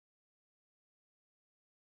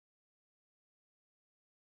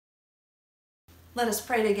Let us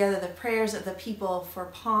pray together the prayers of the people for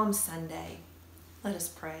Palm Sunday. Let us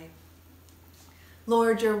pray.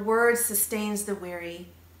 Lord, your word sustains the weary.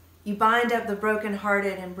 You bind up the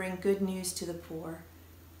brokenhearted and bring good news to the poor.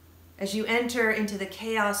 As you enter into the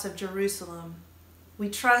chaos of Jerusalem, we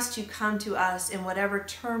trust you come to us in whatever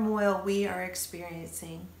turmoil we are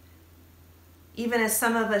experiencing. Even as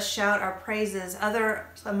some of us shout our praises, others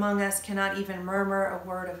among us cannot even murmur a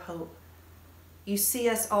word of hope. You see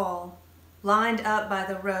us all, lined up by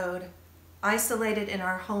the road, isolated in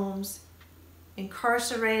our homes,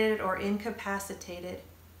 incarcerated or incapacitated,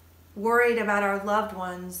 worried about our loved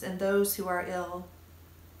ones and those who are ill,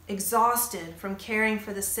 exhausted from caring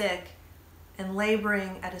for the sick and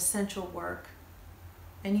laboring at essential work.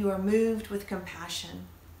 And you are moved with compassion.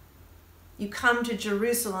 You come to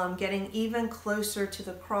Jerusalem, getting even closer to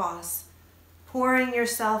the cross, pouring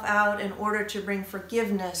yourself out in order to bring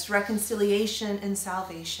forgiveness, reconciliation, and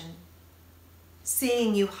salvation.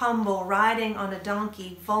 Seeing you humble, riding on a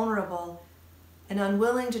donkey, vulnerable, and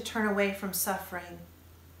unwilling to turn away from suffering,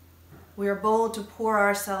 we are bold to pour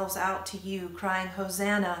ourselves out to you, crying,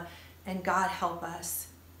 Hosanna, and God help us.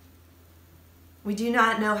 We do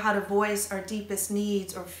not know how to voice our deepest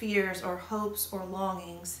needs or fears or hopes or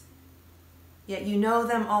longings, yet you know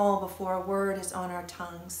them all before a word is on our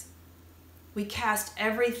tongues. We cast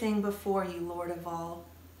everything before you, Lord of all,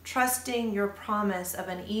 trusting your promise of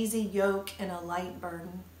an easy yoke and a light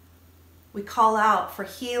burden. We call out for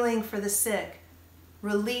healing for the sick,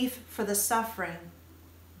 relief for the suffering,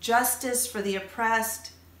 justice for the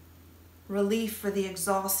oppressed, relief for the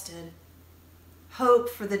exhausted, hope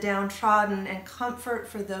for the downtrodden, and comfort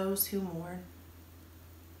for those who mourn.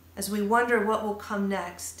 As we wonder what will come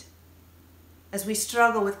next, as we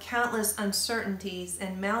struggle with countless uncertainties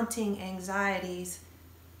and mounting anxieties,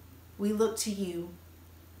 we look to you,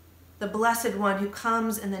 the Blessed One who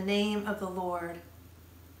comes in the name of the Lord.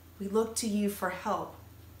 We look to you for help,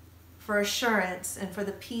 for assurance, and for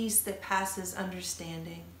the peace that passes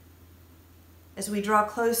understanding. As we draw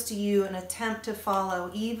close to you and attempt to follow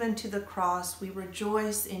even to the cross, we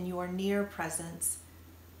rejoice in your near presence.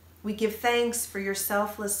 We give thanks for your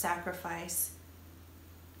selfless sacrifice.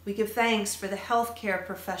 We give thanks for the healthcare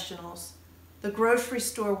professionals, the grocery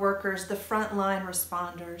store workers, the frontline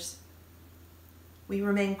responders. We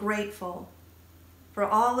remain grateful for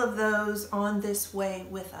all of those on this way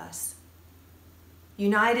with us.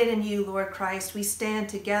 United in you, Lord Christ, we stand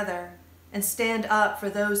together and stand up for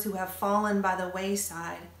those who have fallen by the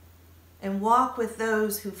wayside and walk with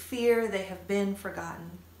those who fear they have been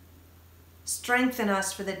forgotten. Strengthen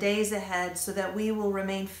us for the days ahead so that we will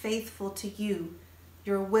remain faithful to you,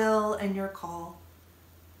 your will and your call,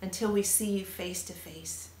 until we see you face to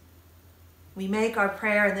face. We make our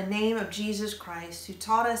prayer in the name of Jesus Christ, who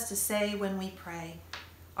taught us to say when we pray,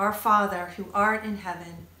 Our Father, who art in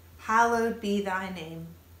heaven, hallowed be thy name.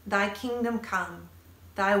 Thy kingdom come,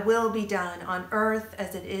 thy will be done on earth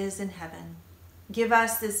as it is in heaven. Give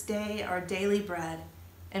us this day our daily bread,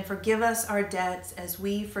 and forgive us our debts as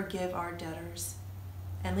we forgive our debtors.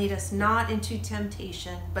 And lead us not into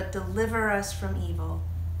temptation, but deliver us from evil.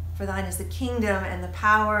 For thine is the kingdom and the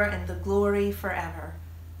power and the glory forever.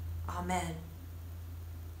 Amen.